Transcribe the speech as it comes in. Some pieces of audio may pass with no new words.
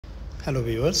Hello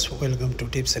viewers, welcome to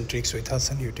Tips and Tricks with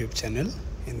Hasan YouTube channel.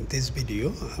 In this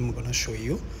video, I'm gonna show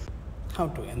you how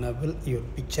to enable your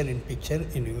picture-in-picture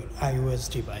in your iOS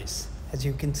device. As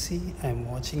you can see, I'm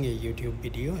watching a YouTube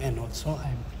video and also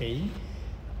I'm playing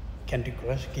Candy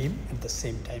Crush game at the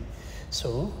same time.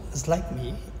 So, it's like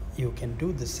me, you can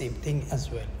do the same thing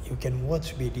as well. You can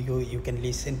watch video, you can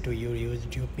listen to your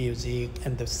YouTube music,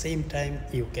 and at the same time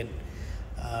you can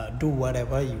do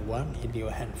whatever you want in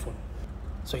your handphone.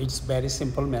 So it's very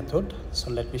simple method.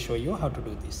 So let me show you how to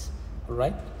do this. All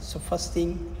right. So first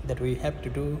thing that we have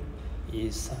to do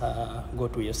is go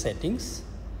to your settings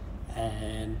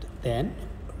and then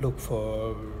look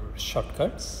for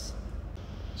shortcuts.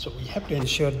 So we have to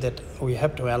ensure that we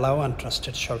have to allow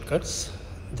untrusted shortcuts,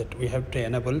 that we have to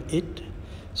enable it.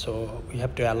 So we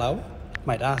have to allow.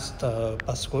 Might ask the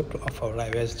passcode of our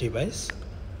iOS device.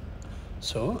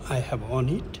 So I have on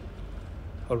it.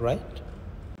 All right.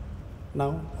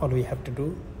 Now all we have to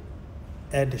do,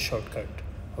 add a shortcut.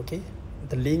 Okay,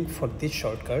 the link for this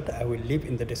shortcut I will leave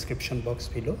in the description box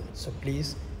below, so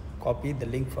please copy the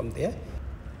link from there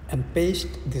and paste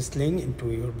this link into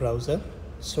your browser.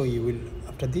 So you will,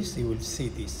 after this you will see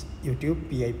this YouTube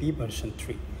PIP version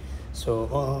 3.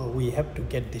 So we have to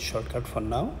get this shortcut for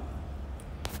now.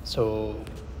 So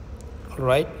all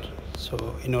right,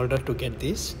 so in order to get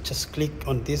this, just click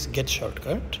on this get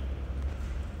shortcut.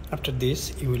 After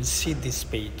this, you will see this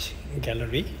page,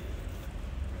 gallery,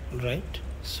 right?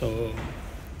 So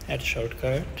add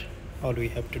shortcut, all we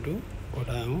have to do, go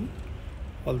down,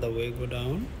 all the way go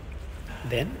down,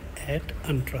 then add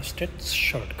untrusted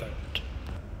shortcut.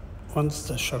 Once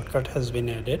the shortcut has been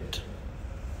added,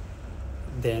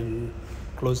 then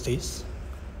close this,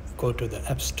 go to the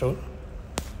App Store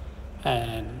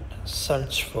and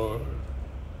search for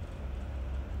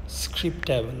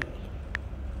scriptable,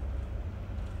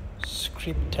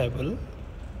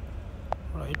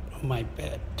 right? My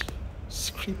bad,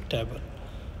 scriptable,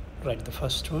 right? The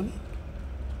first one,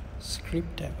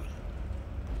 scriptable.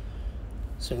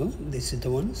 So this is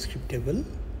the one, scriptable.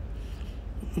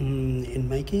 In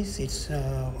my case, it's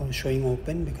showing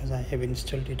open because I have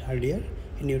installed it earlier.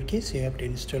 In your case, you have to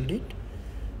install it.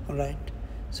 All right.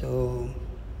 So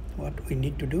what we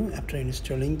need to do after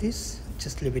installing this,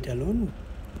 just leave it alone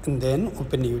and then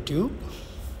open YouTube.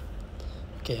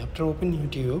 Okay, after open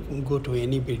YouTube, go to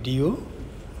any video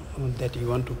that you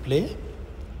want to play.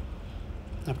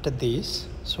 After this,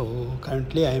 so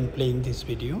currently I am playing this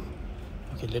video.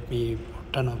 Okay, let me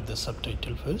turn off the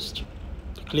subtitle first.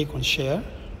 Click on share,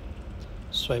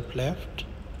 swipe left,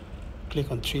 click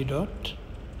on 3 dot,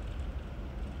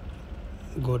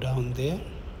 go down there,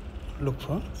 look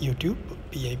for YouTube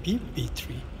PIP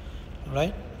v3.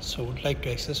 Right, so would like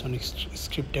to access on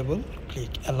scriptable, click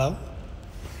allow.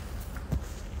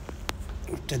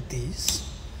 After this,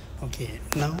 okay,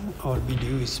 now our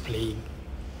video is playing.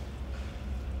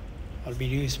 Our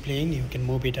video is playing. You can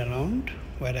move it around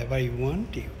wherever you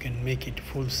want. You can make it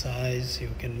full size, you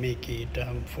can make it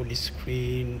full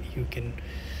screen, you can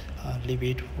leave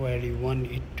it where you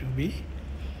want it to be.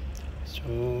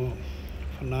 So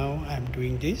for now I'm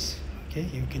doing this. Okay,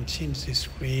 you can change the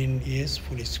screen, yes,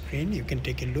 full screen. You can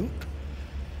take a look.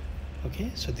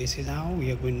 Okay, so this is how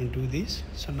we are going to do this.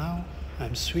 So now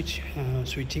I'm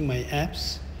switching my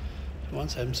apps.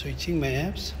 Once I'm switching my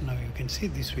apps, now you can see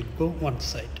this will go one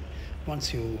side.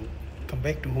 Once you come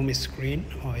back to home screen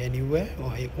or anywhere, or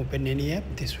I open any app,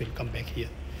 this will come back here.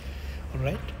 All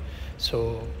right.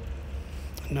 So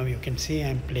now you can see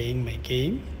I'm playing my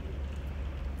game.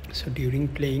 So during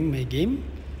playing my game,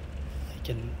 I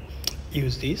can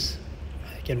use this.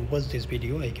 I can watch this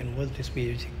video. I can watch this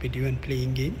music video and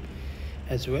playing game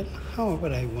as well. However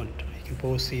I want.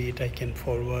 Pause it, I can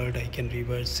forward, I can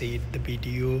reverse it, the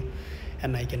video,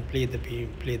 and I can play the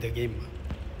game.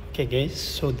 Okay guys,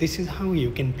 so this is how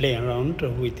you can play around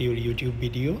with your YouTube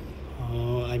video.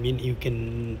 I mean, you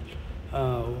can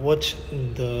watch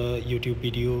the YouTube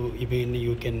video, even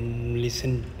you can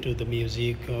listen to the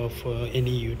music of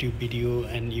any YouTube video,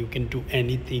 and you can do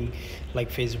anything like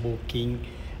Facebooking,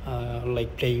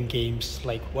 like playing games,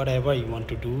 like whatever you want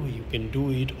to do, you can do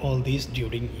it all this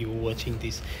during you watching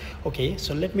this. Okay,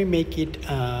 so let me make it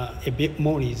a bit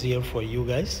more easier for you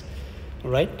guys.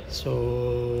 All right,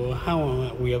 so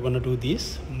how we are going to do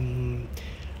this,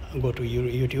 go to your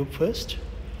YouTube first,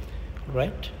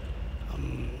 right?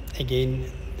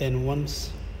 Again, then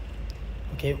once,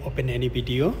 okay, open any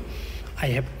video. I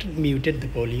have muted the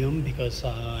volume because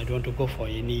I don't want to go for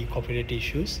any copyright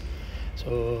issues.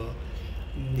 So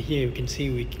here you can see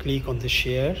we click on the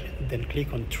share, then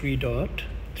click on 3 dot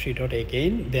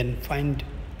again, then find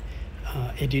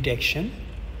edit action.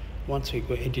 Once we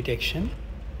go edit action,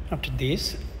 After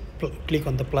this, click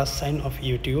on the plus sign of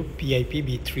YouTube PIP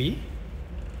v3.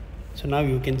 So now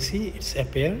you can see it's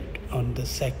appeared on the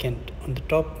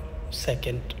top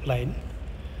second line,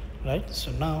 right?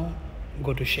 So now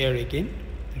go to share again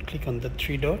and click on the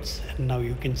 3 dots, and now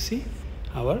you can see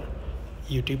our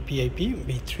YouTube PIP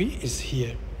v3 is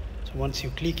here. So once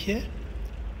you click here,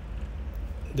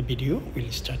 the video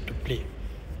will start to play.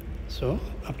 So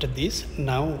after this,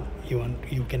 now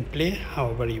you can play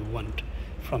however you want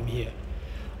from here.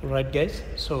 Alright guys,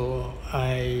 so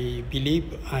I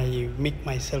believe I make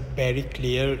myself very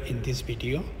clear in this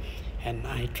video, and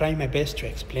I try my best to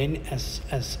explain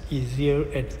as easier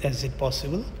as it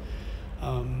possible.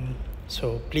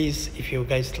 So please, if you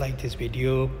guys like this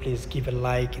video, please give a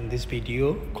like in this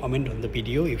video, comment on the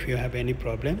video. If you have any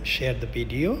problem, share the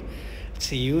video.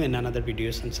 See you in another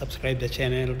videos, and subscribe the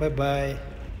channel. Bye bye.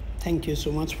 Thank you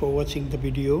so much for watching the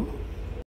video.